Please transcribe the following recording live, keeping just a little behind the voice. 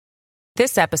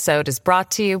This episode is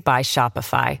brought to you by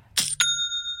Shopify.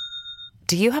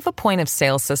 Do you have a point of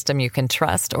sale system you can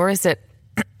trust, or is it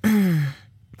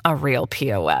a real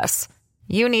POS?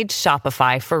 You need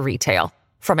Shopify for retail.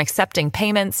 From accepting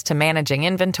payments to managing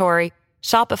inventory,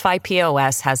 Shopify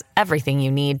POS has everything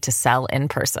you need to sell in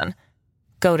person.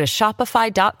 Go to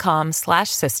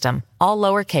shopify.com/system, all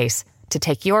lowercase, to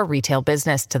take your retail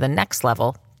business to the next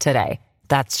level today.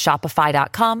 That's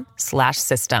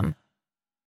shopify.com/system.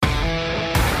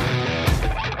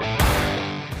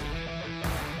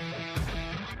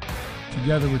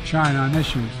 Together with China on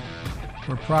issues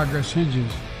where progress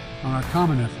hinges on our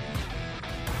common efforts.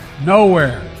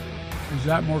 Nowhere is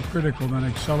that more critical than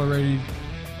accelerating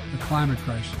the climate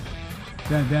crisis,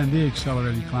 than the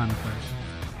accelerating climate crisis.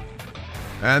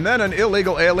 And then an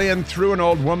illegal alien threw an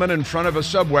old woman in front of a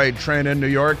subway train in New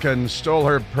York and stole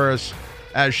her purse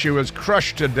as she was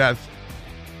crushed to death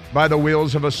by the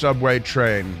wheels of a subway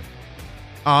train.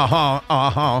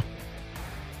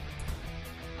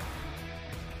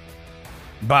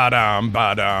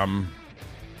 Ba-dum.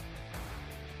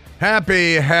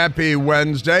 Happy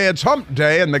Wednesday. It's hump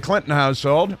day in the Clinton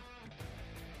household.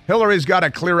 Hillary's got to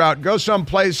clear out, go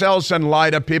someplace else and lie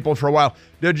to people for a while.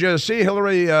 Did you see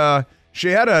Hillary? She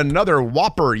had another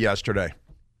Whopper yesterday.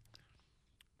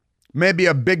 Maybe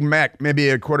a Big Mac, maybe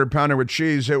a quarter pounder with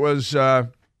cheese. It was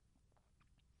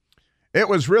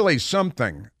really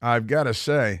something, I've got to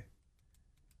say.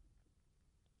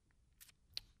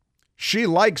 She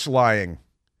likes lying.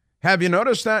 Have you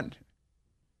noticed that?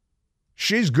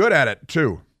 She's good at it,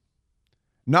 too.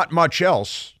 Not much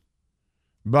else.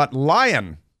 But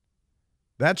lying,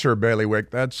 that's her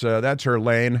bailiwick. That's her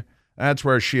lane. That's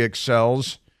where she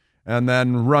excels. And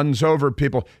then runs over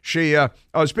people.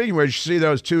 Speaking of which, you see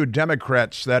those two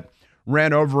Democrats that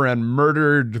ran over and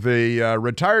murdered the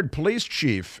retired police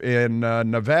chief in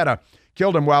Nevada.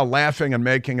 Killed him while laughing and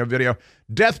making a video.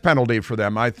 Death penalty for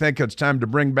them. I think it's time to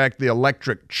bring back the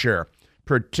electric chair.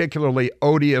 Particularly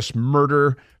odious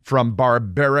murder from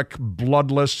barbaric,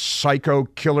 bloodless psycho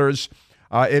killers.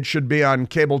 It should be on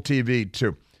cable TV,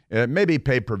 too. Maybe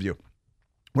pay-per-view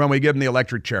when we give them the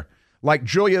electric chair. Like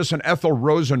Julius and Ethel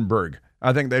Rosenberg.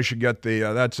 I think they should get the,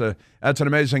 that's an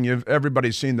amazing,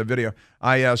 everybody's seen the video.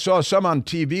 I saw some on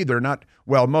TV. They're not,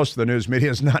 well, most of the news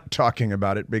media is not talking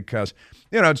about it because,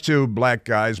 it's two black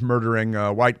guys murdering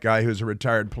a white guy who's a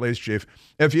retired police chief.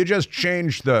 If you just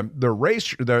change the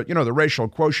racial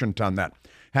quotient on that,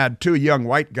 had two young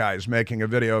white guys making a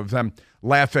video of them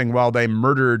laughing while they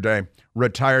murdered a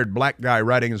retired black guy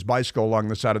riding his bicycle along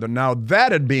the side of them. Now,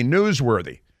 that'd be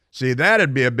newsworthy. See,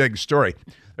 that'd be a big story.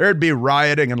 There'd be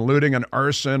rioting and looting and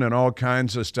arson and all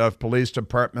kinds of stuff. Police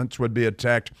departments would be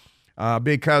attacked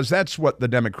because that's what the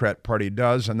Democrat Party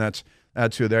does, and that's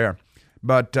who they are.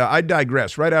 But I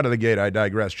digress. Right out of the gate, I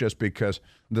digress just because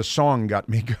the song got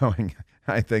me going,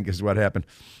 I think is what happened.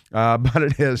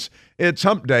 But it's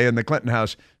hump day in the Clinton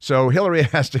house, so Hillary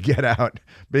has to get out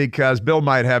because Bill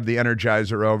might have the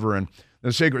Energizer over, and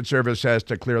the Secret Service has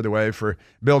to clear the way for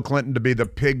Bill Clinton to be the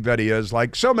pig that he is,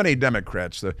 like so many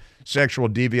Democrats, the sexual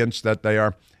deviants that they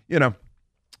are,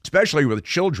 especially with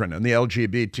children and the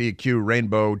LGBTQ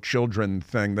rainbow children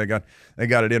thing. They got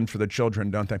it in for the children,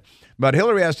 don't they? But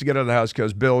Hillary has to get out of the house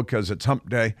because it's hump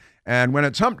day. And when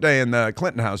it's hump day in the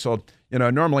Clinton household,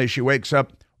 normally she wakes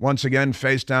up once again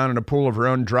face down in a pool of her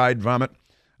own dried vomit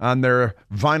on their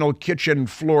vinyl kitchen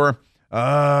floor,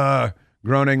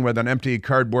 groaning with an empty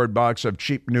cardboard box of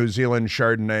cheap New Zealand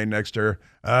Chardonnay next to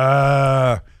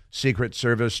her. Secret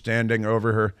Service standing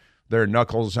over her, their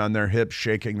knuckles on their hips,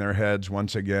 shaking their heads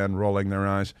once again, rolling their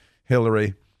eyes.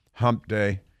 Hillary, hump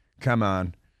day, come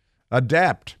on.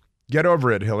 Adapt. Get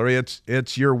over it, Hillary.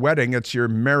 It's your wedding. It's your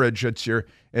marriage.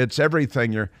 It's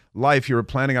everything. Your life. You were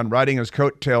planning on riding his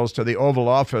coattails to the Oval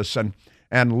Office, and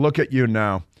look at you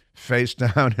now, face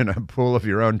down in a pool of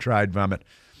your own dried vomit.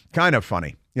 Kind of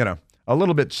funny, a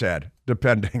little bit sad,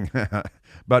 depending,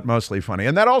 but mostly funny.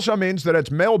 And that also means that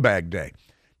it's mailbag day,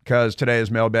 because today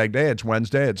is mailbag day. It's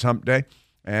Wednesday. It's hump day.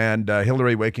 And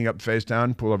Hillary waking up face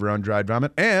down, pool of her own dried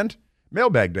vomit, and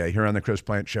mailbag day here on the Chris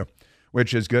Plant Show,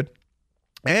 which is good.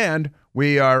 And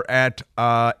we are at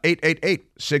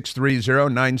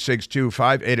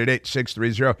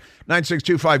 888-630-9625,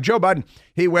 888-630-9625. Joe Biden,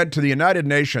 he went to the United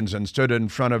Nations and stood in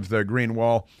front of the Green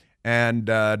Wall, and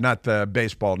not the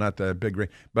baseball, not the big green,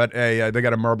 but they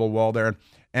got a marble wall there.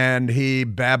 And he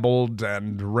babbled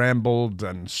and rambled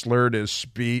and slurred his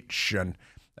speech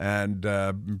and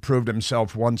proved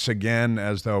himself once again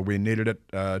as though we needed it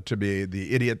to be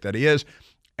the idiot that he is.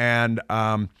 And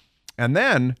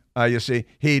then You see,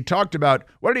 he talked about,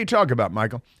 what did he talk about,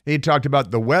 Michael? He talked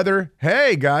about the weather.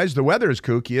 Hey, guys, the weather is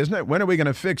kooky, isn't it? When are we going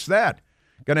to fix that?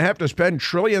 Going to have to spend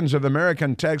trillions of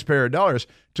American taxpayer dollars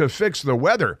to fix the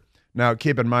weather. Now,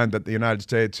 keep in mind that the United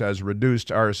States has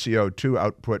reduced our CO2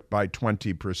 output by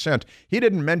 20%. He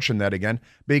didn't mention that again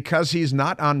because he's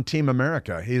not on Team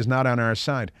America. He's not on our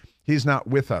side. He's not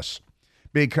with us.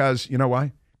 Because, you know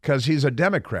why? Because he's a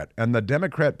Democrat, and the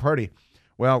Democrat Party,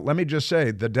 well, let me just say,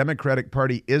 the Democratic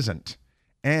Party isn't.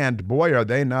 And boy, are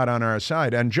they not on our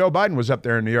side. And Joe Biden was up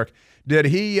there in New York.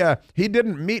 He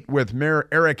didn't meet with Mayor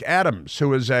Eric Adams,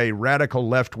 who is a radical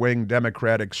left-wing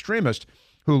Democrat extremist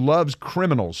who loves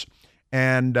criminals.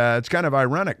 And it's kind of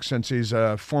ironic since he's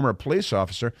a former police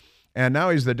officer, and now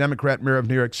he's the Democrat mayor of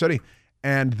New York City.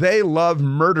 And they love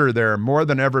murder there more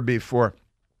than ever before.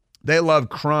 They love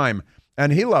crime,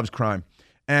 and he loves crime.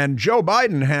 And Joe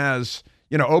Biden has,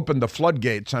 opened the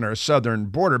floodgates on our southern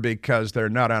border because they're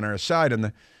not on our side.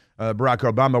 And Barack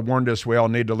Obama warned us we all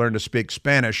need to learn to speak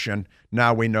Spanish, and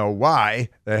now we know why.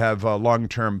 They have a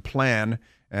long-term plan,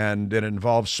 and it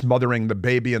involves smothering the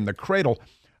baby in the cradle.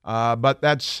 But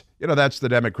that's the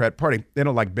Democrat Party. They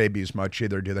don't like babies much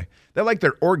either, do they? They like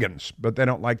their organs, but they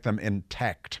don't like them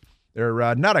intact.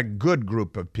 They're not a good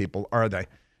group of people, are they?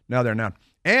 No, they're not.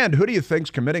 And who do you think's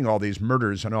committing all these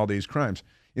murders and all these crimes?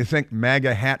 You think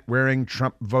MAGA hat-wearing,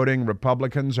 Trump-voting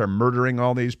Republicans are murdering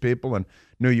all these people in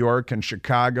New York and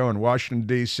Chicago and Washington,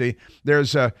 D.C.?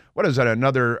 There's,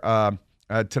 another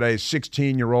today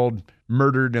 16-year-old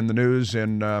murdered in the news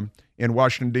in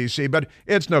Washington, D.C., but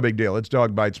it's no big deal. It's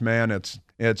dog bites man.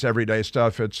 It's everyday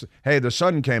stuff. It's, hey, the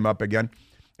sun came up again,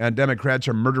 and Democrats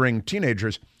are murdering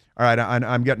teenagers. All right,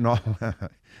 I'm getting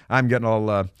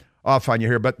all off on you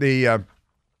here, but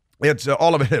it's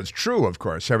all of it is true, of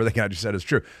course. Everything I just said is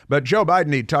true. But Joe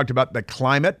Biden, he talked about the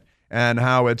climate and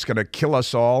how it's going to kill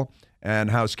us all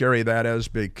and how scary that is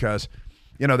because,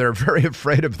 they're very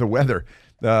afraid of the weather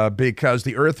because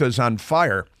the earth is on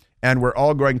fire and we're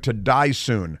all going to die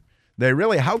soon.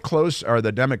 How close are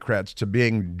the Democrats to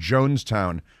being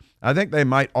Jonestown? I think they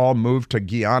might all move to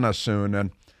Guyana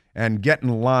soon and get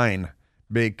in line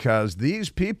because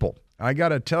these people, I got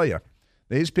to tell you,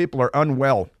 these people are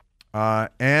unwell.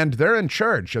 And they're in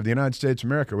charge of the United States of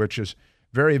America, which is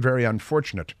very, very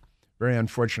unfortunate. Very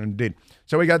unfortunate indeed.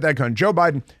 So we got that going. Joe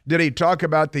Biden, did he talk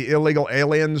about the illegal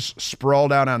aliens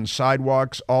sprawled out on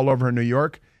sidewalks all over New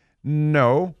York?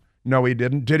 No, he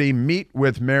didn't. Did he meet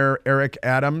with Mayor Eric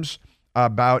Adams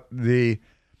about the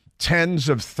tens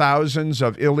of thousands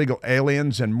of illegal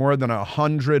aliens and more than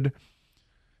 100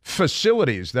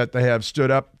 facilities that they have stood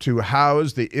up to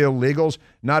house the illegals?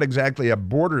 Not exactly a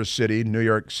border city, New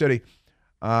York City.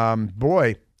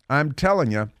 Boy, I'm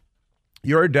telling you,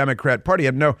 your Democrat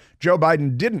Party. No, Joe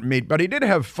Biden didn't meet, but he did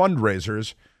have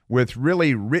fundraisers with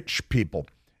really rich people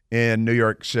in New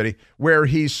York City where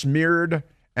he smeared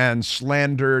and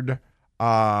slandered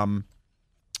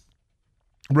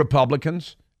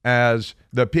Republicans as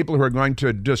the people who are going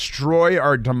to destroy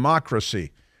our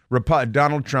democracy.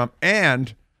 Donald Trump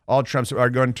and all Trumps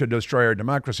are going to destroy our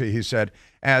democracy, he said,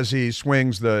 as he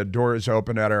swings the doors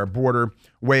open at our border,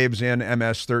 waves in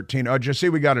MS-13. Oh, did you see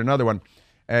we got another one?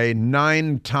 A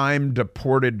 9-time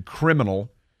deported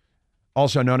criminal,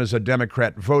 also known as a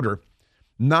Democrat voter,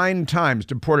 9 times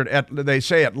deported. They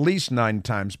say at least 9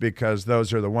 times because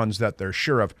those are the ones that they're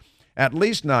sure of. At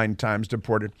least 9 times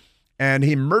deported. And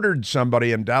he murdered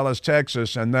somebody in Dallas,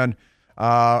 Texas, and then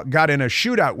got in a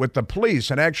shootout with the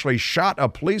police and actually shot a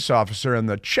police officer in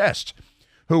the chest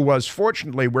who was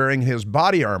fortunately wearing his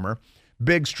body armor.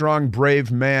 Big, strong, brave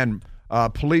man,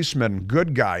 policeman,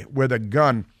 good guy with a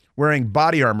gun, wearing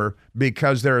body armor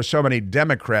because there are so many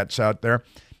Democrats out there.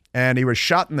 And he was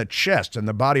shot in the chest, and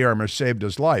the body armor saved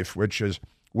his life, which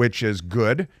is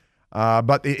good.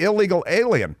 But the illegal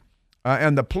alien,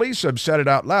 and the police have said it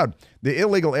out loud, the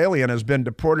illegal alien has been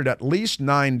deported at least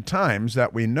 9 times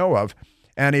that we know of,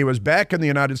 and he was back in the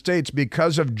United States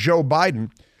because of Joe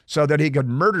Biden so that he could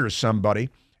murder somebody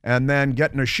and then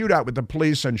get in a shootout with the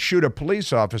police and shoot a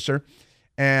police officer.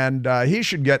 And he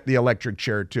should get the electric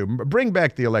chair, too. Bring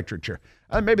back the electric chair.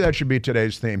 Maybe that should be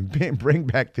today's theme. Bring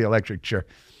back the electric chair.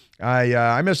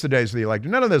 I miss the days of the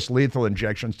electric. None of this lethal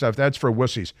injection stuff. That's for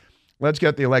wussies. Let's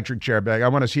get the electric chair back. I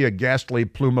want to see a ghastly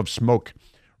plume of smoke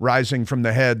rising from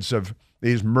the heads of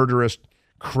these murderous,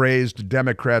 crazed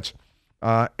Democrats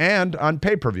and on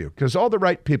pay-per-view, because all the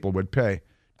right people would pay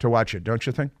to watch it, don't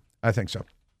you think? I think so.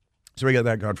 So we got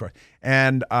that going for it.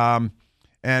 And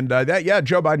And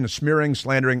Joe Biden is smearing,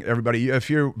 slandering everybody. If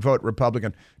you vote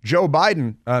Republican, Joe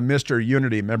Biden, Mr.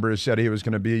 Unity, member, said he was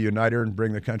going to be a uniter and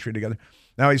bring the country together.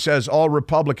 Now he says all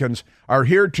Republicans are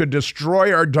here to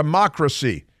destroy our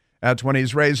democracy. That's when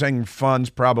he's raising funds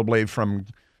probably from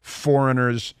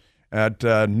foreigners at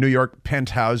New York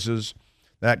penthouses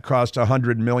that cost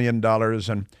 $100 million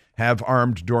and have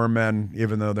armed doormen,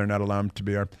 even though they're not allowed to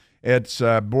be armed. It's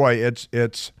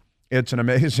an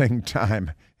amazing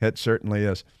time. It certainly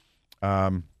is.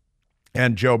 And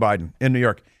Joe Biden in New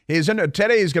York.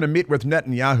 Today he's going to meet with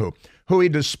Netanyahu, who he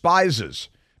despises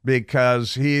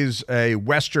because he's a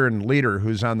Western leader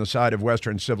who's on the side of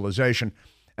Western civilization.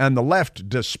 And the left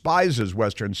despises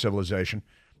Western civilization.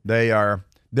 They're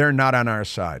not on our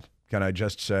side. Can I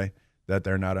just say that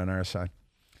they're not on our side?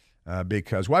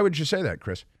 Because why would you say that,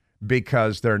 Chris?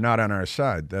 Because they're not on our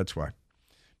side. That's why.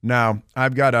 Now,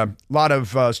 I've got a lot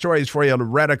of stories for you.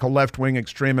 Radical left-wing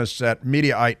extremists at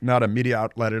Mediaite, not a media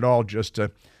outlet at all, just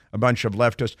a bunch of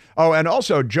leftists. Oh, and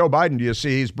also Joe Biden, do you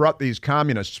see, he's brought these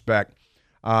communists back.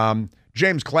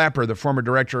 James Clapper, the former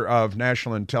director of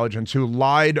national intelligence, who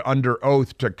lied under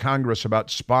oath to Congress about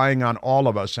spying on all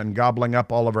of us and gobbling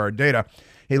up all of our data.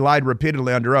 He lied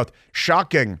repeatedly under oath.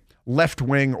 Shocking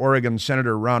left-wing Oregon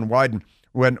Senator Ron Wyden.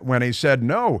 When he said,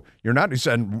 no, you're not, he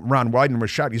said, Ron Wyden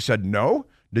was shocked. He said, no?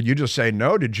 Did you just say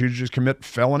no? Did you just commit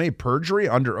felony perjury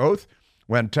under oath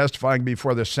when testifying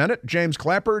before the Senate? James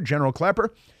Clapper, General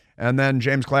Clapper. And then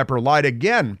James Clapper lied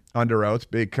again under oath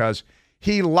because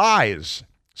he lies,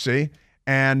 see?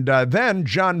 And then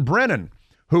John Brennan,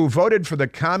 who voted for the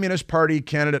Communist Party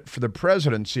candidate for the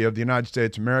presidency of the United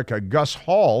States of America, Gus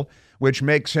Hall, which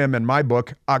makes him, in my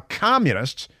book, a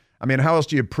communist. I mean, how else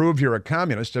do you prove you're a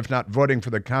communist if not voting for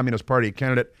the Communist Party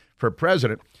candidate for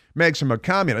president? Makes him a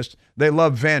communist. They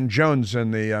love Van Jones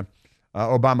in the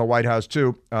Obama White House,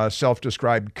 too,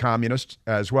 self-described communist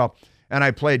as well. And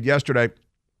I played yesterday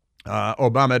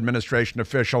Obama administration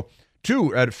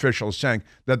two officials saying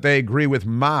that they agree with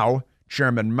Mao,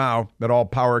 Chairman Mao, that all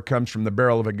power comes from the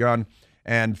barrel of a gun,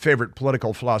 and favorite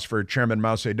political philosopher, Chairman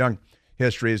Mao Zedong,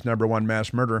 history's #1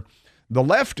 mass murderer. The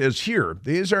left is here.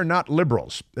 These are not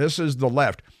liberals. This is the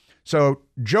left. So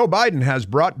Joe Biden has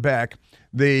brought back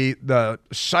the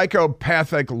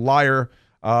psychopathic liar,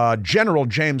 General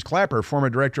James Clapper, former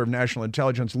director of national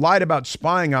intelligence, lied about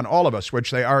spying on all of us,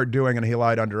 which they are doing, and he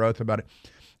lied under oath about it.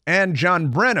 And John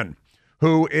Brennan,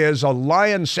 who is a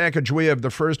lion Sacagawea of the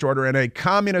First Order and a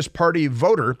Communist Party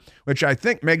voter, which I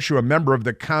think makes you a member of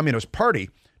the Communist Party,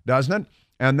 doesn't it?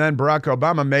 And then Barack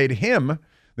Obama made him,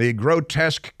 the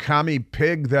grotesque commie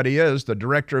pig that he is, the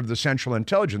director of the Central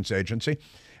Intelligence Agency.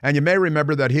 And you may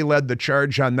remember that he led the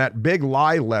charge on that big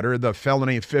lie letter, the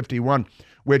Felony 51,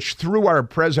 which threw our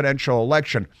presidential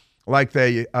election like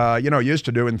they used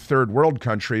to do in third world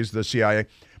countries, the CIA.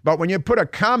 But when you put a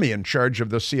commie in charge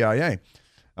of the CIA,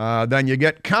 then you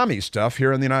get commie stuff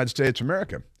here in the United States of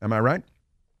America. Am I right?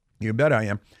 You bet I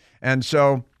am. And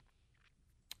so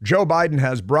Joe Biden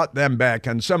has brought them back,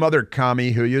 and some other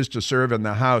commie who used to serve in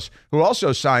the House, who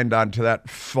also signed on to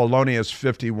that felonious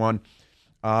 51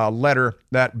 letter,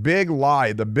 that big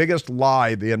lie, the biggest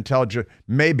lie the intelligence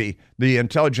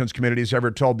community's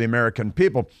ever told the American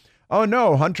people. Oh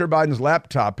no, Hunter Biden's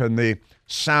laptop and the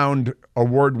sound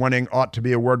ought to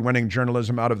be award-winning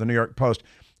journalism out of the New York Post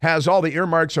has all the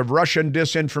earmarks of Russian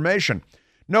disinformation.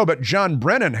 No, but John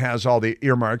Brennan has all the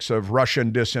earmarks of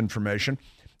Russian disinformation,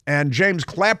 and James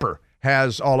Clapper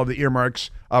has all of the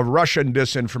earmarks of Russian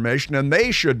disinformation, and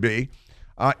they should be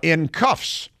in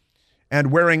cuffs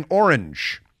and wearing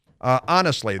orange.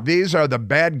 Honestly, these are the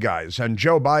bad guys, and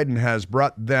Joe Biden has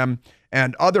brought them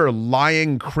and other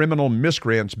lying criminal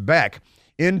miscreants back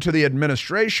into the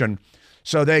administration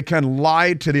so they can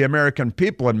lie to the American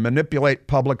people and manipulate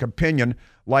public opinion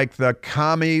like the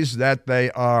commies that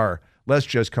they are. Let's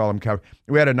just call them commies.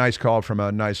 We had a nice call from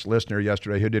a nice listener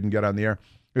yesterday who didn't get on the air,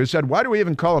 who said, why do we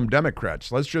even call them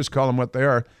Democrats? Let's just call them what they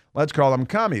are. Let's call them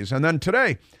commies. And then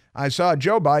today, I saw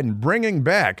Joe Biden bringing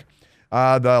back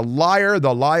the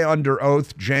lie under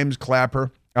oath, James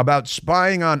Clapper, about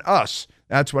spying on us.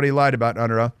 That's what he lied about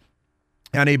under oath.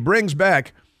 And he brings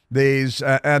back these,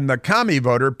 and the commie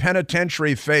voter,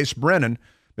 penitentiary face Brennan,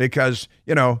 because,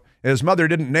 his mother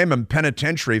didn't name him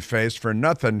penitentiary face for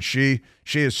nothing. She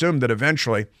assumed that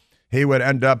eventually he would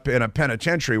end up in a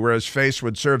penitentiary where his face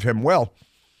would serve him well.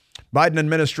 Biden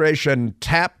administration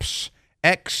taps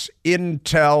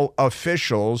ex-Intel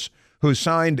officials who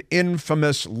signed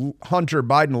infamous Hunter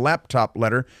Biden laptop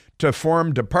letter to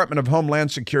form Department of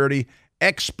Homeland Security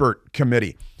expert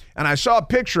committee. And I saw a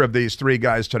picture of these three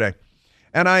guys today,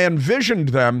 and I envisioned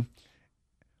them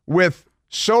with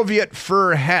Soviet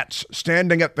fur hats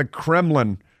standing at the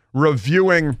Kremlin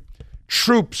reviewing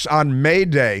troops on May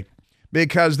Day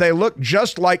because they look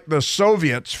just like the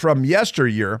Soviets from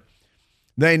yesteryear.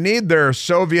 They need their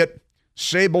Soviet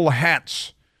sable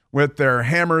hats with their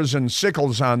hammers and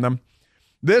sickles on them.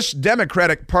 This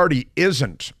Democratic Party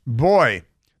isn't. Boy,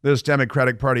 this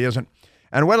Democratic Party isn't.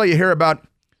 And wait till you hear about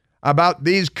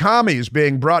these commies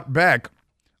being brought back.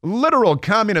 Literal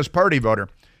Communist Party voter.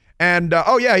 And,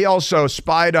 he also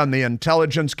spied on the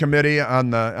Intelligence Committee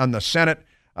on the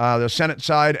Senate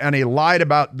side, and he lied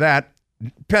about that.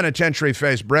 Penitentiary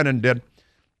face Brennan did.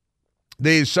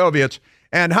 These Soviets.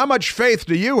 And how much faith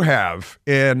do you have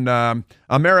in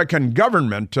American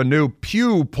government? A new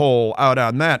Pew poll out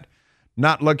on that.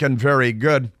 Not looking very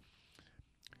good.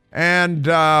 And,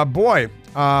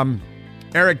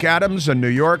 Eric Adams in New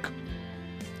York.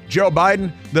 Joe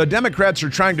Biden, the Democrats are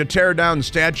trying to tear down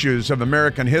statues of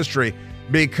American history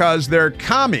because they're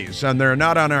commies and they're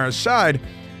not on our side.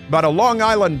 But a Long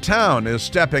Island town is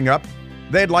stepping up.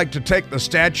 They'd like to take the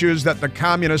statues that the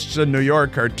communists in New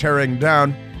York are tearing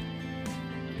down.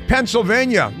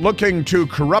 Pennsylvania looking to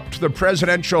corrupt the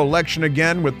presidential election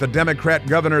again with the Democrat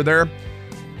governor there.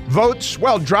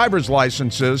 Driver's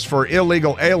licenses for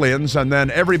illegal aliens, and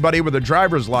then everybody with a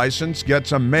driver's license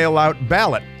gets a mail-out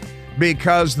ballot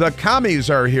because the commies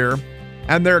are here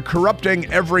and they're corrupting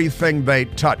everything they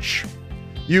touch.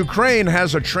 Ukraine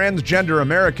has a transgender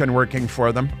American working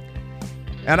for them,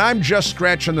 and I'm just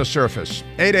scratching the surface.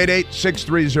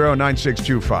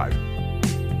 888-630-9625.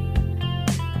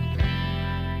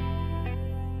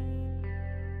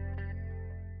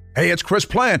 Hey, it's Chris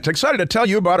Plant, excited to tell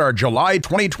you about our July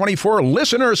 2024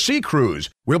 Listener Sea Cruise.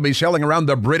 We'll be sailing around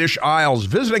the British Isles,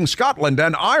 visiting Scotland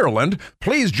and Ireland.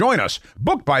 Please join us.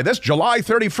 Book by this July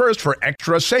 31st for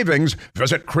extra savings.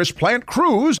 Visit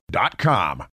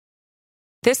ChrisPlantCruise.com.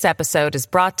 This episode is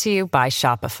brought to you by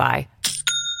Shopify.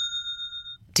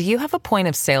 Do you have a point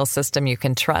of sale system you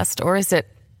can trust, or is it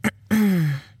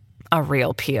a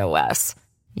real POS?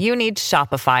 You need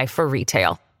Shopify for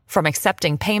retail. From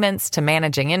accepting payments to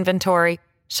managing inventory,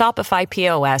 Shopify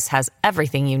POS has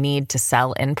everything you need to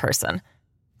sell in person.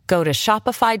 Go to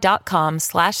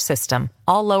shopify.com/system,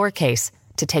 all lowercase,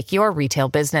 to take your retail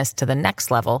business to the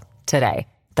next level today.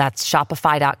 That's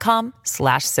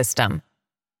shopify.com/system.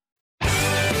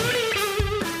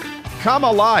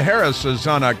 Kamala Harris is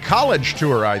on a college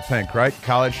tour, I think, right?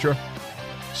 College tour?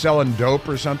 Selling dope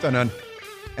or something.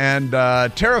 And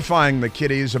terrifying the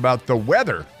kiddies about the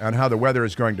weather and how the weather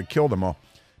is going to kill them all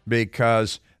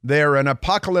because they're an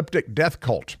apocalyptic death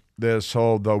cult, the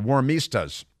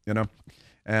warmistas,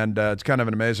 and it's kind of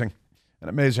an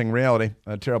amazing reality,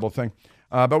 a terrible thing.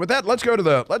 But with that, let's go to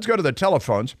the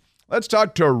telephones. Let's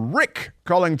talk to Rick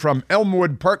calling from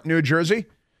Elmwood Park, New Jersey.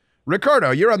 Ricardo,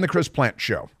 you're on the Chris Plant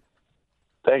Show.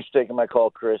 Thanks for taking my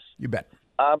call, Chris. You bet.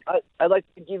 I'd like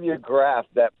to give you a graph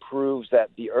that proves that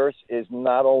the Earth is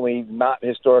not only not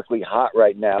historically hot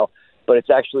right now, but it's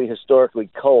actually historically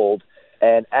cold,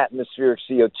 and atmospheric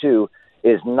CO2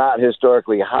 is not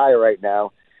historically high right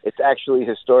now. It's actually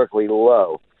historically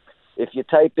low. If you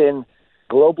type in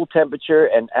global temperature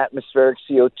and atmospheric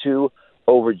CO2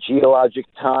 over geologic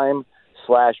time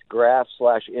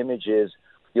 /graph/images,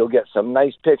 you'll get some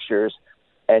nice pictures,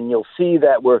 and you'll see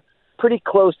that we're pretty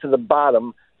close to the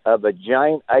bottom of a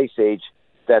giant ice age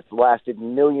that's lasted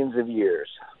millions of years.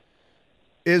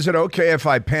 Is it okay if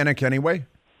I panic anyway?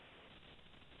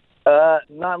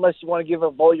 Not unless you want to give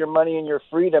up all your money and your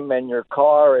freedom and your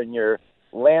car and your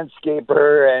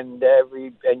landscaper and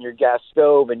your gas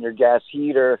stove and your gas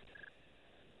heater.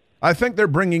 I think they're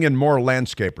bringing in more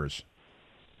landscapers.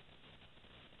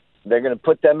 They're going to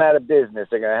put them out of business.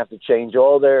 They're going to have to change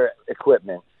all their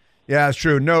equipment. Yeah, it's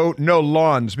true. No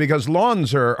lawns, because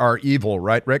lawns are evil,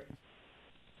 right, Rick?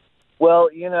 Well,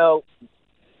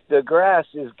 the grass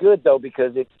is good, though,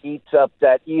 because it eats up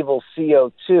that evil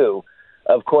CO2.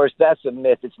 Of course, that's a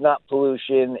myth. It's not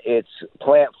pollution. It's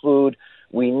plant food.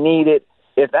 We need it.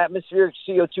 If atmospheric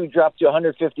CO2 dropped to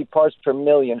 150 parts per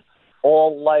million,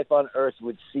 all life on Earth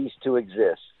would cease to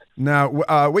exist.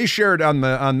 Now, we shared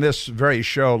on this very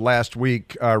show last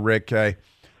week, Rick,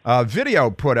 a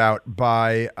video put out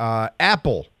by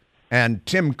Apple and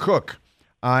Tim Cook,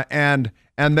 and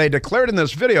they declared in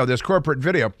this video, this corporate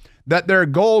video, that their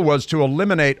goal was to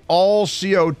eliminate all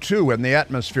CO2 in the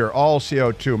atmosphere. All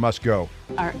CO2 must go.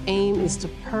 Our aim is to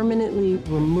permanently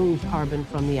remove carbon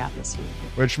from the atmosphere.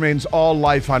 Which means all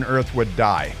life on Earth would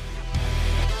die.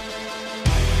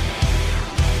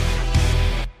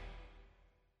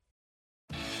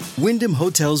 Wyndham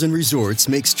Hotels and Resorts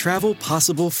makes travel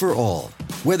possible for all.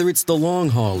 Whether it's the long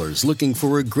haulers looking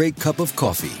for a great cup of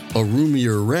coffee, a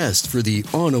roomier rest for the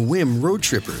on-a-whim road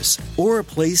trippers, or a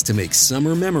place to make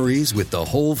summer memories with the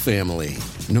whole family.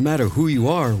 No matter who you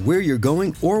are, where you're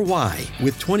going, or why,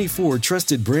 with 24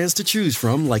 trusted brands to choose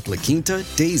from like La Quinta,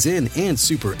 Days Inn, and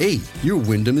Super 8, your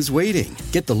Wyndham is waiting.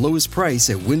 Get the lowest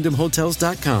price at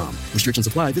WyndhamHotels.com. Restrictions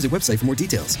apply. Visit website for more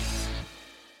details.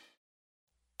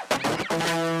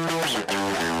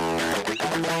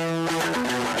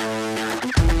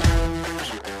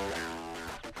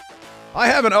 I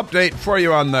have an update for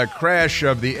you on the crash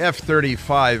of the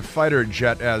F-35 fighter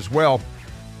jet as well.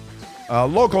 A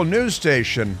local news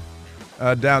station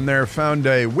down there found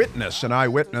a witness, an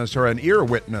eyewitness or an ear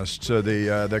witness to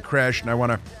the crash, and I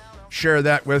want to share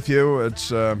that with you. It's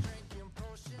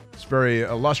very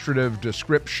illustrative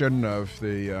description of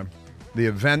the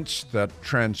events that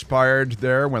transpired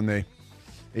there when the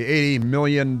 $80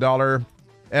 million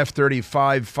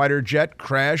F-35 fighter jet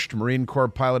crashed. Marine Corps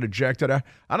pilot ejected. I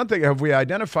don't think, have we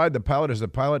identified the pilot? Has the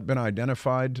pilot been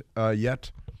identified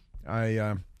yet?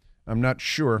 I'm not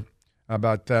sure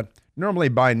about that. Normally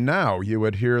by now you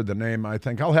would hear the name, I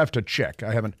think. I'll have to check.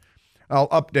 I'll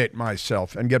update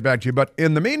myself and get back to you. But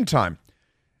in the meantime,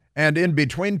 and in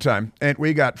between time, and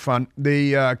we got fun,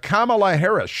 the Kamala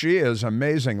Harris, she is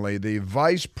amazingly the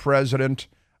Vice President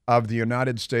of the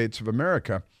United States of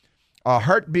America, a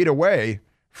heartbeat away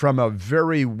from a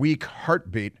very weak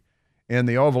heartbeat in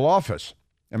the Oval Office.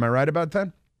 Am I right about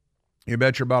that? You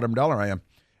bet your bottom dollar I am.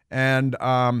 And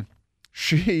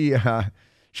she,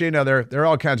 there are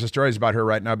all kinds of stories about her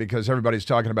right now because everybody's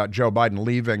talking about Joe Biden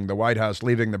leaving the White House,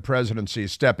 leaving the presidency,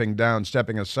 stepping down,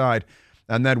 stepping aside.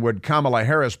 And then would Kamala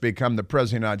Harris become the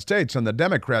president of the United States? And the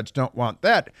Democrats don't want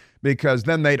that because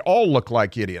then they'd all look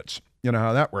like idiots. You know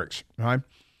how that works, right?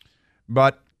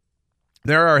 But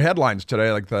there are headlines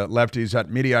today, like the lefties at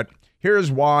Mediaite.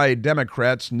 Here's why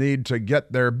Democrats need to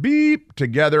get their beep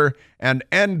together and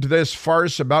end this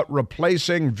farce about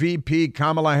replacing VP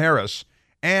Kamala Harris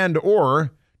and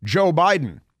or Joe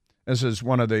Biden. This is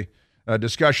one of the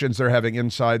discussions they're having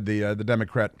inside the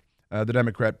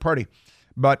Democrat Party.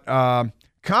 But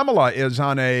Kamala is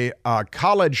on a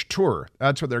college tour.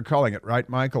 That's what they're calling it, right,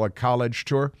 Michael? A college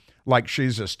tour, like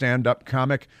she's a stand-up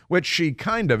comic, which she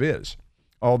kind of is,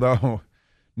 although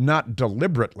not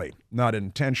deliberately, not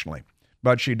intentionally.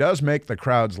 But she does make the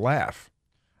crowds laugh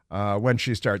when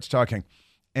she starts talking.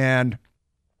 And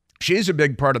she's a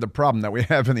big part of the problem that we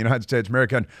have in the United States of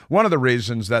America. And one of the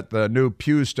reasons that the new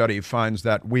Pew study finds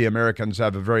that we Americans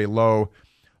have a very low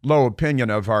opinion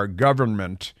of our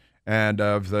government and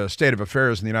of the state of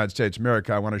affairs in the United States of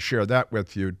America, I want to share that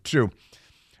with you too.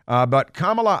 But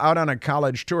Kamala out on a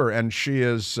college tour, and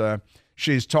she's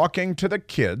talking to the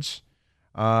kids,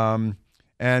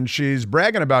 and she's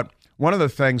bragging about one of the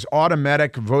things,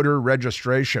 automatic voter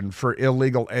registration for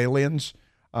illegal aliens.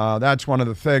 That's one of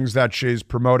the things that she's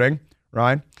promoting,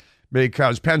 right?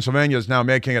 Because Pennsylvania is now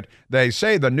making it, they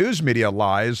say the news media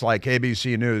lies, like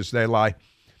ABC News, they lie,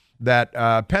 that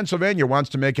Pennsylvania wants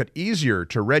to make it easier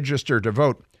to register to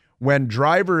vote when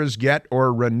drivers get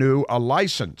or renew a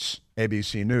license.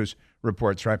 ABC News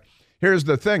reports, right? Here's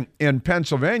the thing. In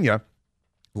Pennsylvania,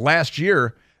 last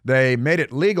year, they made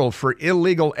it legal for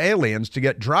illegal aliens to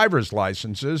get driver's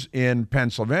licenses in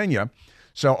Pennsylvania.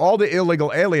 So all the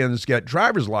illegal aliens get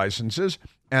driver's licenses,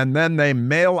 and then they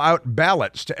mail out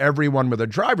ballots to everyone with a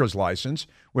driver's license,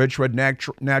 which would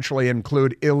naturally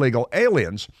include illegal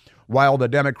aliens, while the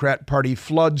Democrat Party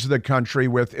floods the country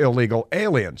with illegal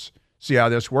aliens. See how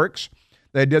this works?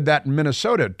 They did that in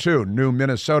Minnesota, too. New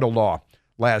Minnesota law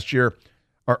last year,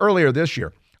 or earlier this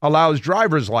year, allows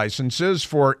driver's licenses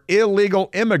for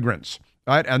illegal immigrants,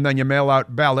 right? And then you mail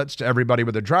out ballots to everybody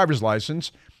with a driver's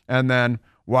license. And then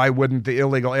why wouldn't the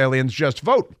illegal aliens just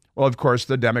vote? Well, of course,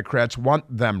 the Democrats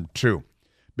want them to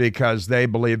because they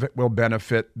believe it will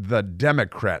benefit the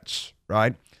Democrats,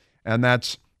 right? And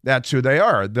that's who they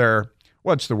are. They're,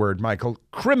 what's the word, Michael?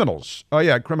 Criminals. Oh,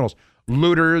 yeah, criminals.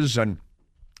 Looters, and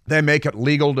they make it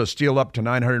legal to steal up to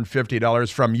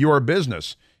 $950 from your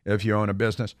business if you own a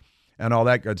business and all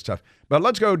that good stuff. But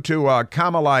let's go to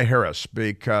Kamala Harris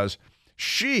because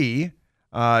she,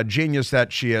 genius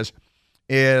that she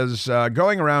is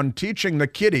going around teaching the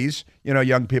kiddies,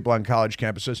 young people on college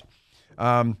campuses,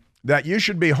 that you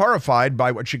should be horrified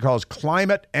by what she calls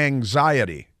climate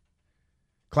anxiety.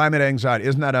 Climate anxiety.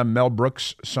 Isn't that a Mel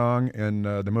Brooks song in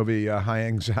the movie High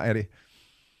Anxiety?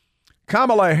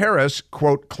 Kamala Harris,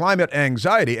 quote, climate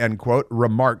anxiety, end quote,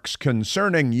 remarks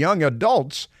concerning young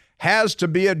adults has to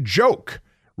be a joke,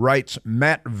 writes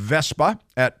Matt Vespa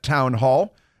at Town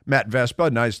Hall. Matt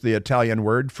Vespa, nice, the Italian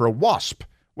word for wasp.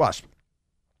 Wasp.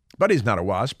 But he's not a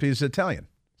wasp, he's Italian.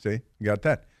 See, you got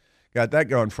that. Got that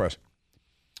going for us.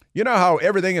 You know how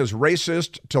everything is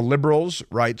racist to liberals,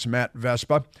 writes Matt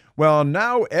Vespa? Well,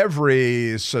 now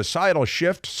every societal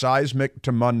shift, seismic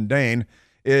to mundane,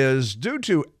 is due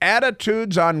to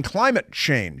attitudes on climate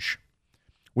change.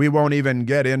 We won't even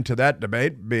get into that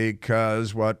debate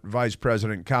because what Vice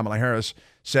President Kamala Harris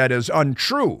said is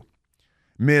untrue.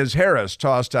 Ms. Harris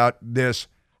tossed out this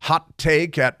hot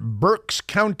take at Berks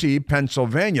County,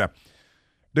 Pennsylvania,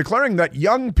 declaring that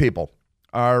young people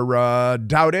are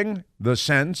doubting the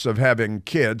sense of having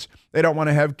kids. They don't want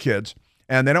to have kids,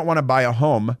 and they don't want to buy a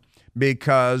home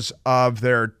because of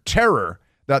their terror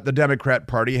that the Democrat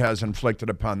Party has inflicted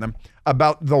upon them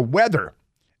about the weather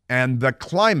and the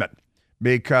climate.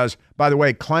 Because, by the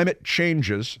way, climate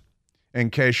changes,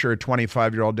 in case you're a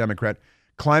 25-year-old Democrat,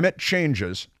 climate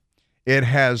changes. It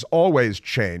has always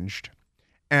changed,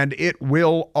 and it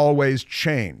will always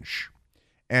change.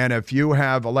 And if you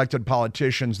have elected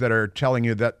politicians that are telling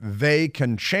you that they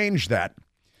can change that,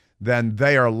 then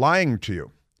they are lying to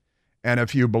you. And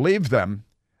if you believe them,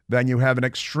 then you have an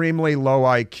extremely low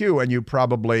IQ, and you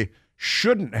probably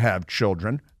shouldn't have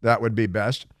children. That would be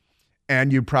best.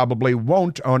 And you probably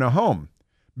won't own a home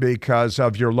because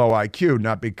of your low IQ,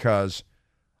 not because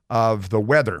of the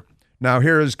weather. Now,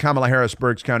 here is Kamala Harris,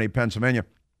 Berks County, Pennsylvania,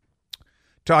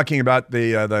 talking about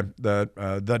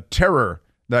the terror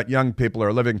that young people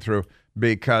are living through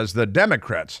because the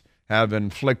Democrats have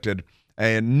inflicted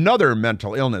another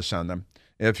mental illness on them.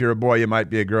 If you're a boy, you might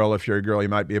be a girl. If you're a girl, you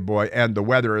might be a boy. And the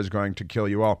weather is going to kill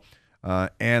you all,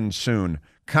 and soon.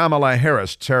 Kamala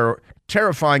Harris,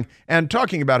 terrifying, and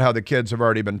talking about how the kids have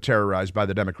already been terrorized by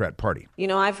the Democrat Party. You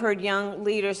know, I've heard young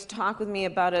leaders talk with me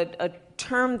about a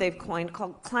term they've coined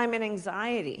called climate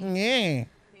anxiety. Yeah.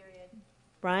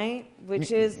 Right?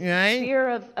 Which is fear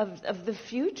of the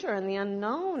future and the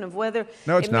unknown, of whether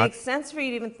it makes sense for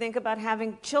you to even think about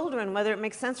having children, whether it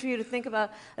makes sense for you to think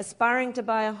about aspiring to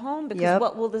buy a home, because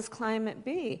what will this climate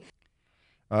be?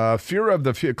 Fear of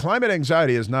the future. Climate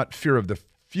anxiety is not fear of the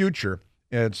future.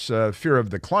 It's fear of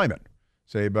the climate.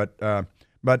 Say, but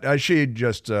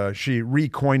she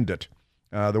recoined it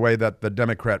the way that the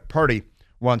Democrat Party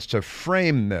wants to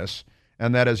frame this,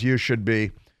 and that is you should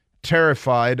be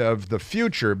terrified of the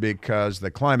future because the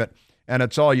climate, and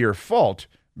it's all your fault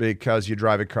because you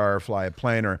drive a car or fly a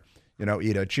plane or,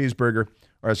 eat a cheeseburger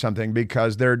or something,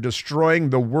 because they're destroying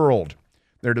the world.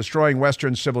 They're destroying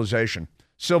Western civilization,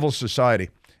 civil society,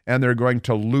 and they're going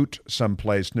to loot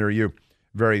someplace near you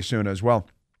very soon as well.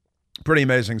 Pretty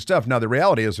amazing stuff. Now, the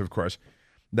reality is, of course,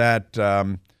 that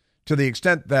to the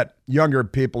extent that younger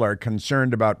people are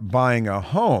concerned about buying a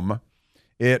home,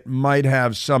 it might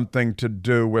have something to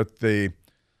do with the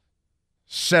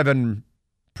 7%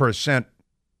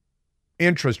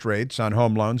 interest rates on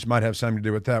home loans. Might have something to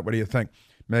do with that. What do you think?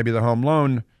 Maybe the home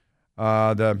loan,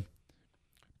 the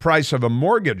price of a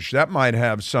mortgage, that might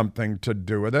have something to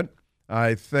do with it.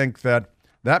 I think that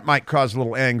might cause a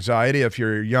little anxiety if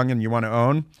you're young and you want to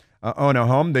own a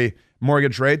home. The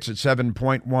mortgage rate's at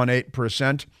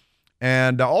 7.18%.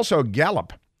 And also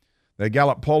Gallup, the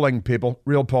Gallup polling people,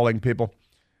 real polling people,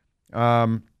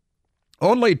 only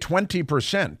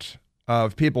 20%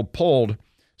 of people polled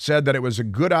said that it was a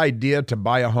good idea to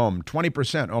buy a home.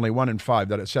 20%, only 1 in 5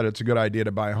 that it said it's a good idea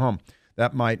to buy a home.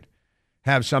 That might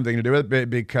have something to do with it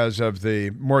because of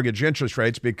the mortgage interest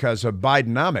rates, because of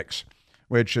Bidenomics,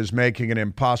 which is making it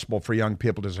impossible for young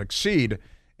people to succeed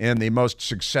in the most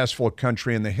successful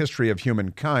country in the history of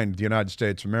humankind, the United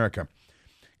States of America.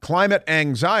 Climate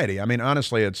anxiety. I mean,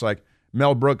 honestly, it's like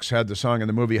Mel Brooks had the song in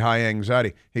the movie High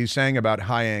Anxiety. He sang about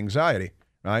high anxiety,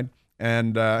 right?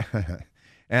 And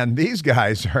and these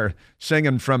guys are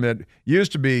singing from it.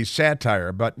 Used to be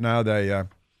satire, but now they've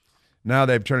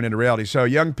turned it into reality. So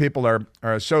young people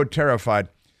are so terrified,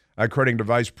 according to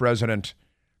Vice President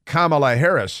Kamala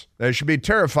Harris. They should be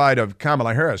terrified of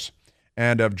Kamala Harris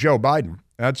and of Joe Biden.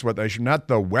 That's what they should, not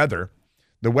the weather.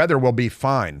 The weather will be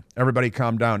fine. Everybody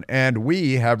calm down. And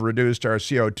we have reduced our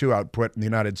CO2 output in the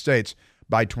United States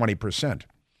by 20%.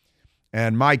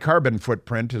 And my carbon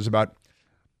footprint is about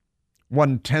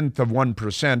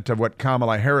 0.1% of what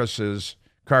Kamala Harris's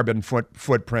carbon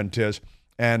footprint is.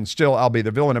 And still, I'll be the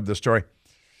villain of the story.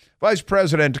 Vice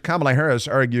President Kamala Harris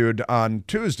argued on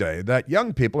Tuesday that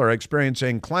young people are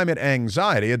experiencing climate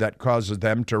anxiety that causes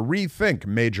them to rethink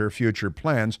major future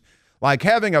plans, like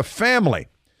having a family,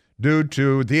 due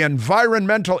to the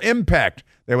environmental impact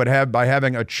they would have by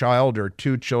having a child or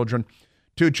 2 children.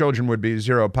 2 children would be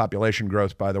zero population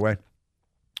growth, by the way.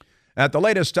 At the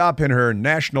latest stop in her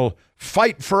national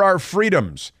fight for our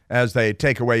freedoms, as they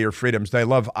take away your freedoms. They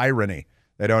love irony.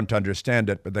 They don't understand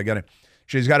it, but they get it.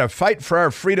 She's got a Fight for Our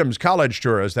Freedoms college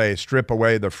tour as they strip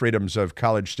away the freedoms of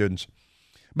college students.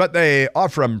 But they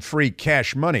offer them free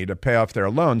cash money to pay off their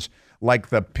loans, like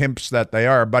the pimps that they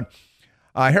are. But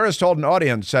Harris told an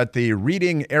audience at the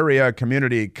Reading Area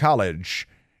Community College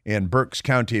in Berks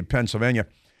County, Pennsylvania,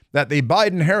 that the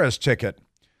Biden-Harris ticket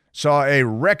saw a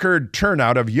record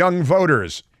turnout of young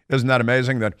voters. Isn't that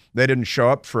amazing that they didn't show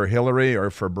up for Hillary or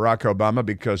for Barack Obama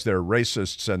because they're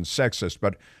racists and sexist,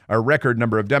 but a record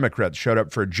number of Democrats showed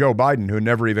up for Joe Biden, who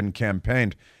never even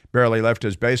campaigned, barely left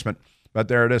his basement. But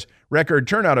there it is. Record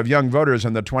turnout of young voters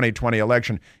in the 2020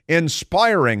 election,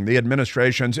 inspiring the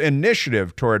administration's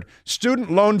initiative toward student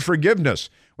loan forgiveness.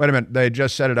 Wait a minute, they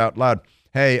just said it out loud.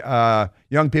 Hey,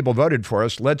 young people voted for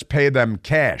us. Let's pay them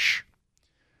cash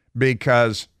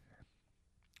because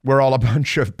we're all a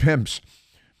bunch of pimps,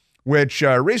 which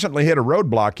recently hit a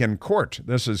roadblock in court.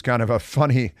 This is kind of a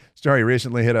funny story.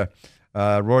 Recently hit a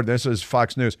road. This is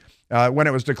Fox News. When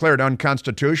it was declared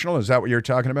unconstitutional, is that what you're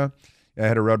talking about? Yeah,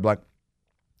 hit a roadblock.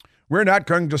 We're not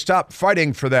going to stop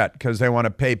fighting for that because they want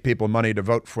to pay people money to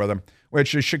vote for them,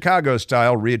 which is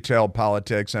Chicago-style retail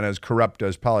politics and as corrupt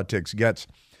as politics gets.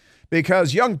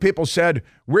 Because young people said,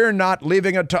 we're not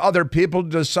leaving it to other people to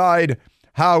decide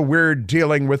how we're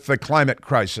dealing with the climate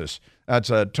crisis. That's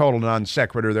a total non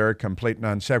sequitur there, a complete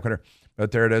non sequitur,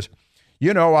 but there it is.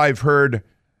 You know, I've heard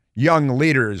young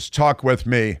leaders talk with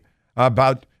me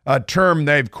about a term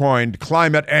they've coined,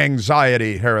 climate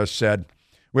anxiety, Harris said,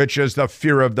 which is the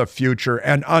fear of the future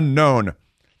and unknown.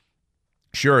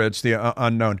 Sure, it's the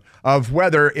unknown of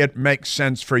whether it makes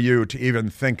sense for you to even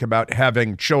think about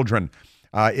having children.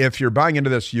 If you're buying into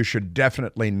this, you should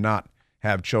definitely not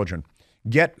have children.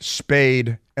 Get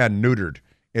spayed and neutered.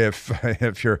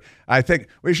 If you're, I think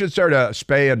we should start a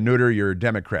spay and neuter your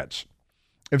Democrats.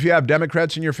 If you have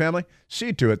Democrats in your family,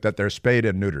 see to it that they're spayed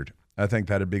and neutered. I think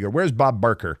that'd be good. Where's Bob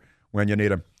Barker when you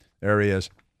need him? There he is.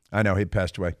 I know he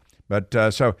passed away. But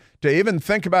so to even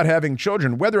think about having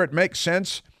children, whether it makes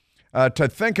sense to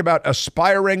think about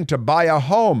aspiring to buy a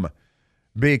home,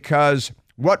 because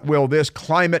what will this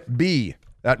climate be?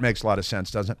 That makes a lot of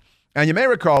sense, doesn't it? And you may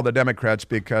recall the Democrats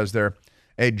because they're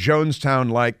a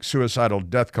Jonestown-like suicidal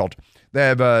death cult. They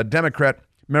have a Democrat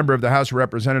member of the House of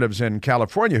Representatives in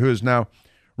California who is now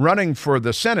running for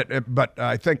the Senate, but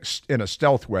I think in a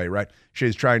stealth way, right?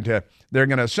 She's trying to,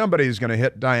 somebody's going to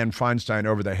hit Dianne Feinstein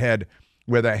over the head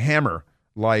with a hammer,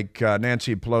 like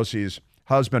Nancy Pelosi's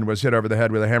husband was hit over the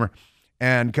head with a hammer.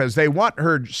 And because they want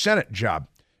her Senate job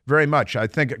very much. I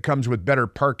think it comes with better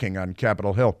parking on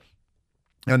Capitol Hill.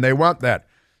 And they want that.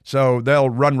 So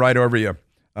they'll run right over you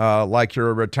like you're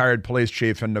a retired police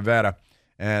chief in Nevada,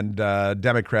 and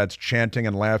Democrats chanting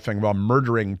and laughing while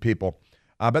murdering people.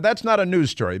 But that's not a news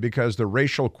story because the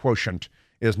racial quotient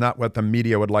is not what the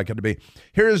media would like it to be.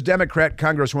 Here's Democrat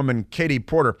Congresswoman Katie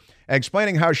Porter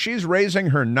explaining how she's raising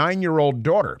her 9-year-old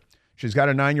daughter. She's got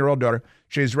a 9-year-old daughter.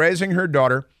 She's raising her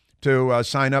daughter to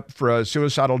sign up for a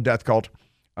suicidal death cult.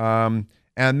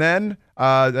 And then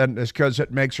it's because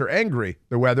it makes her angry.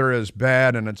 The weather is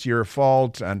bad and it's your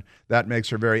fault, and that makes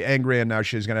her very angry, and now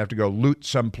she's going to have to go loot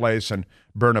someplace and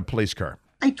burn a police car.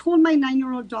 I told my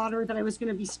 9-year-old daughter that I was going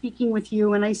to be speaking with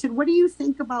you, and I said, what do you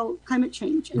think about climate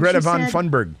change? And Greta von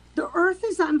Thunberg. The earth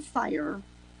is on fire,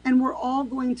 and we're all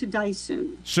going to die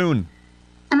soon. Soon.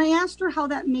 And I asked her how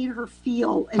that made her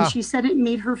feel, and she said it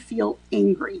made her feel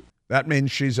angry. That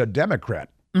means she's a Democrat.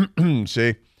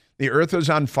 See? The earth is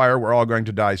on fire. We're all going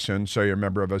to die soon. So you're a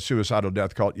member of a suicidal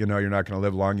death cult. You know you're not going to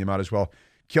live long. You might as well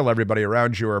kill everybody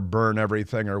around you or burn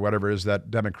everything or whatever it is that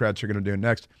Democrats are going to do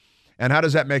next. And how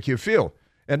does that make you feel?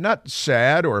 And not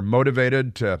sad or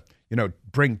motivated to,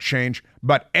 bring change,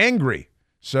 but angry.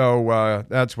 So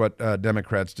that's what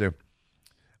Democrats do.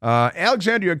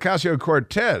 Alexandria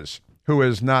Ocasio-Cortez, who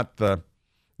is not the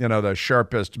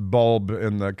sharpest bulb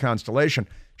in the constellation,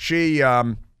 she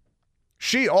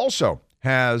also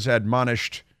has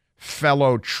admonished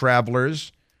fellow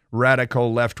travelers,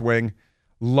 radical left-wing,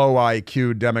 low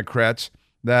IQ Democrats,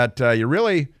 that you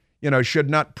really,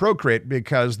 should not procreate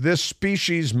because this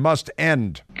species must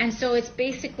end. And so it's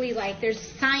basically like there's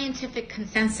scientific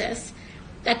consensus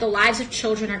that the lives of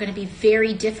children are going to be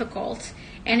very difficult.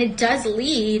 And it does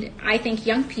lead, I think,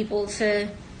 young people to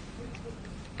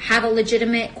have a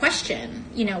legitimate question.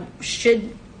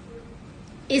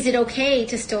 Is it okay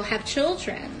to still have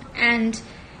children? And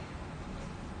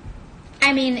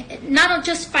I mean, not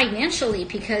just financially,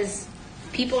 because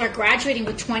people are graduating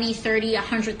with $20,000, $30,000,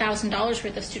 $100,000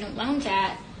 worth of student loan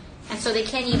debt, and so they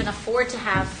can't even afford to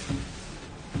have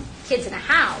kids in a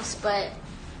house, but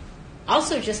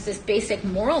also just this basic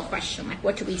moral question, like,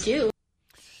 what do we do?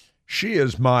 She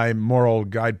is my moral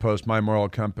guidepost, my moral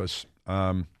compass.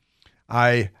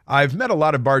 I've met a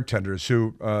lot of bartenders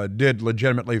who did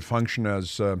legitimately function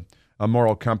as a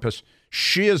moral compass.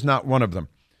 She is not one of them.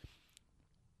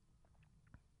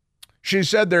 She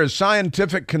said there's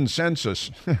scientific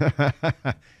consensus.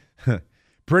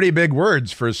 Pretty big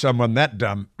words for someone that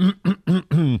dumb.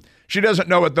 She doesn't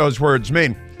know what those words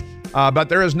mean. But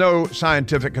there is no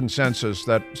scientific consensus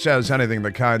that says anything of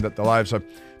the kind that the lives of...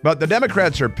 But the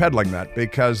Democrats are peddling that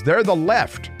because they're the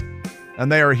left,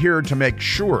 and they are here to make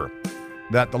sure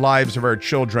that the lives of our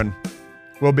children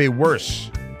will be worse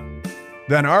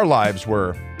than our lives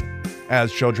were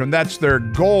as children. That's their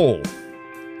goal.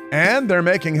 And they're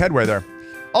making headway there.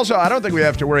 Also, I don't think we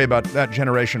have to worry about that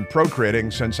generation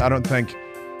procreating, since I don't think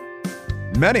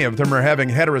many of them are having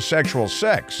heterosexual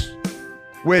sex,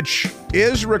 which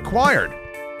is required.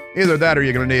 Either that or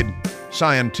you're going to need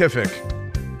scientific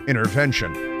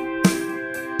intervention.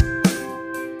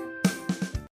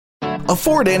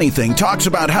 Afford Anything talks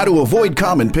about how to avoid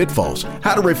common pitfalls,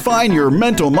 how to refine your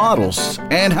mental models,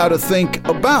 and how to think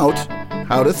about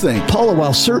how to think. Paula,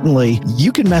 while certainly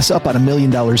you can mess up on $1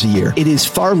 million a year, it is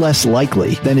far less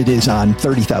likely than it is on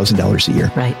 $30,000 a year.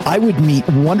 Right. I would meet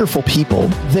wonderful people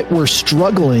that were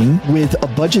struggling with a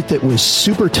budget that was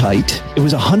super tight. It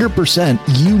was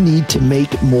 100%. You need to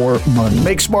make more money.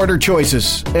 Make smarter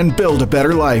choices and build a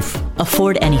better life.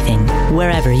 Afford Anything,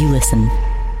 wherever you listen.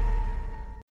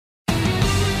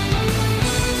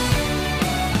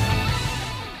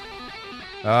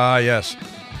 Yes.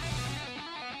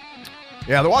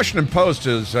 Yeah, the Washington Post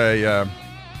is a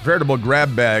veritable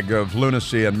grab bag of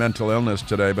lunacy and mental illness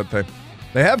today, but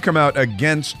they have come out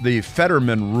against the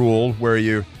Fetterman rule where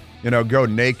you go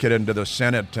naked into the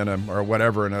Senate or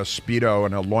whatever in a Speedo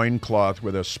and a loincloth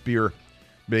with a spear,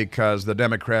 because the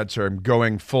Democrats are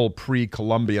going full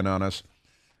pre-Columbian on us.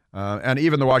 And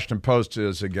even the Washington Post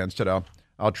is against it.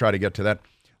 I'll try to get to that.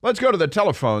 Let's go to the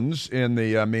telephones in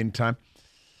the meantime.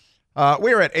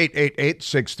 We are at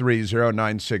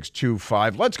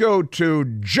 888-630-9625. Let's go to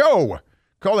Joe,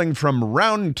 calling from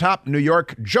Round Top, New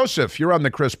York. Joseph, you're on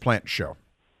the Chris Plant Show.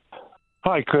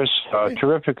 Hi, Chris.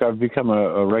 Terrific. I've become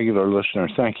a regular listener.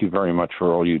 Thank you very much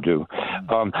for all you do.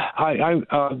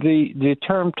 The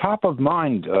term top of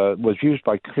mind was used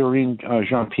by Corinne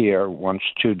Jean-Pierre once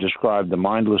to describe the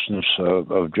mindlessness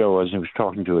of Joe as he was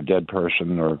talking to a dead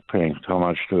person or paying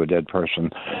homage to a dead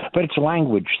person. But it's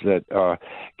language that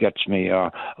gets me.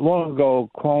 Long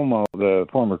ago, Cuomo, the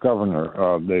former governor,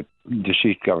 the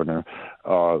deceased governor,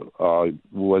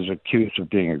 was accused of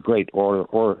being a great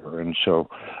orator, and so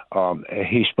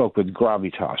he spoke with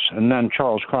gravitas. And then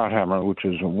Charles Krauthammer, who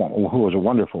was a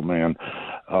wonderful man,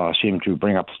 seemed to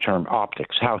bring up the term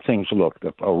optics, how things look,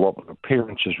 what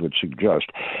appearances would suggest.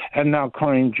 And now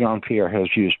Corinne Jean-Pierre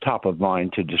has used top of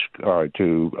mind to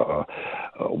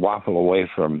waffle away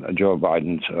from Joe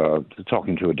Biden's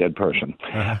talking to a dead person.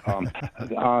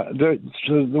 The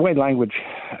way language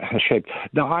has shaped.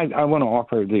 Now, I want to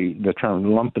offer the term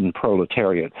lumpen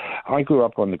proletariat. I grew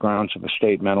up on the grounds of a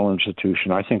state mental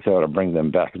institution. I think they ought to bring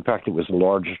them back. In fact, it was the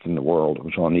largest in the world. It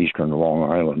was on eastern Long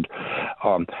Island.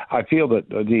 I feel that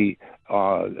the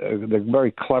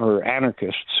very clever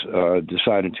anarchists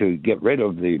decided to get rid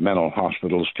of the mental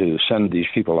hospitals to send these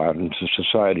people out into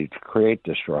society to create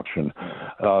disruption.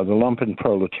 The lumpen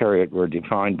proletariat were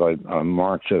defined by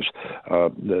Marx as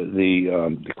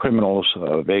the criminals,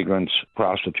 vagrants,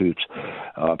 prostitutes,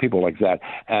 people like that.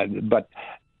 But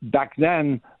back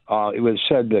then, it was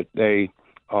said that they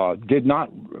did not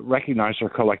recognize their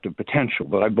collective potential.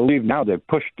 But I believe now they've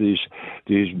pushed these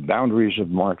boundaries of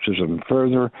Marxism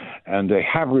further, and they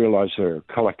have realized their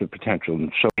collective potential. And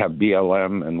so we have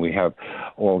BLM, and we have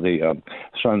all the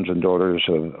sons and daughters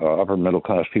of upper middle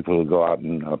class people who go out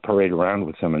and parade around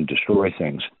with them and destroy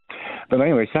things. But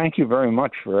anyway, thank you very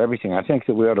much for everything. I think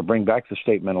that we ought to bring back the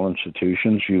state mental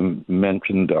institutions. You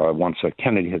mentioned once that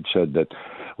Kennedy had said that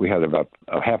we had about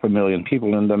 500,000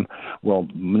 people in them. Well,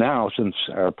 now, since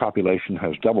our population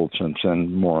has doubled since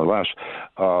then, more or less,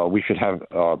 we should have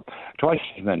twice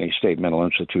as many state mental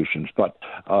institutions. But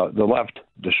the left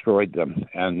destroyed them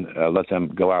and let them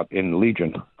go out in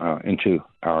legion into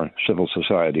our civil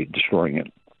society, destroying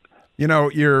it. You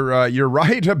know, you're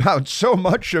right about so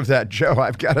much of that, Joe,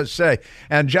 I've got to say.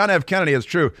 And John F. Kennedy, it's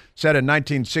true, said in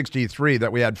 1963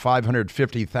 that we had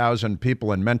 550,000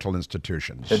 people in mental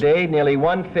institutions. Today, nearly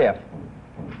one-fifth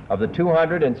of the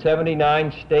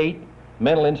 279 state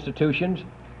mental institutions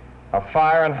are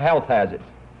fire and health hazards.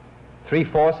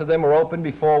 3/4 of them were opened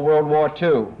before World War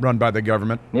II. Run by the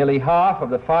government. Nearly half of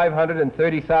the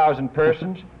 530,000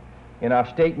 persons in our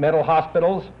state mental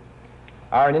hospitals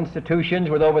are in institutions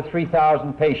with over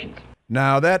 3,000 patients.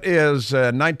 Now, that is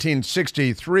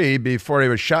 1963, before he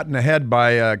was shot in the head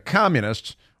by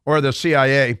communists or the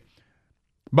CIA.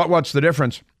 But what's the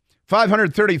difference?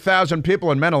 530,000 people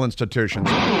in mental institutions.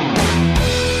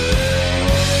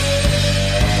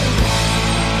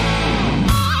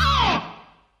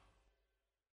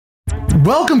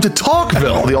 Welcome to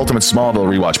Talkville, the ultimate Smallville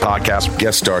rewatch podcast.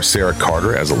 Guest star Sarah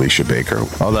Carter as Alicia Baker.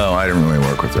 Although I didn't really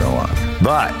work with her a lot.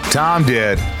 But Tom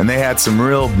did, and they had some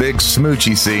real big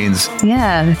smoochy scenes.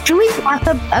 Yeah. Can we talk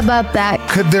about that?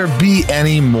 Could there be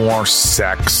any more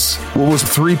sex? What was a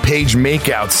 3-page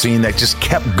makeout scene that just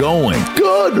kept going?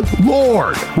 Good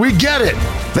Lord. We get it.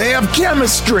 They have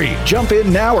chemistry. Jump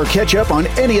in now or catch up on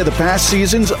any of the past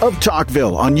seasons of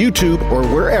Talkville on YouTube or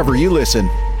wherever you listen.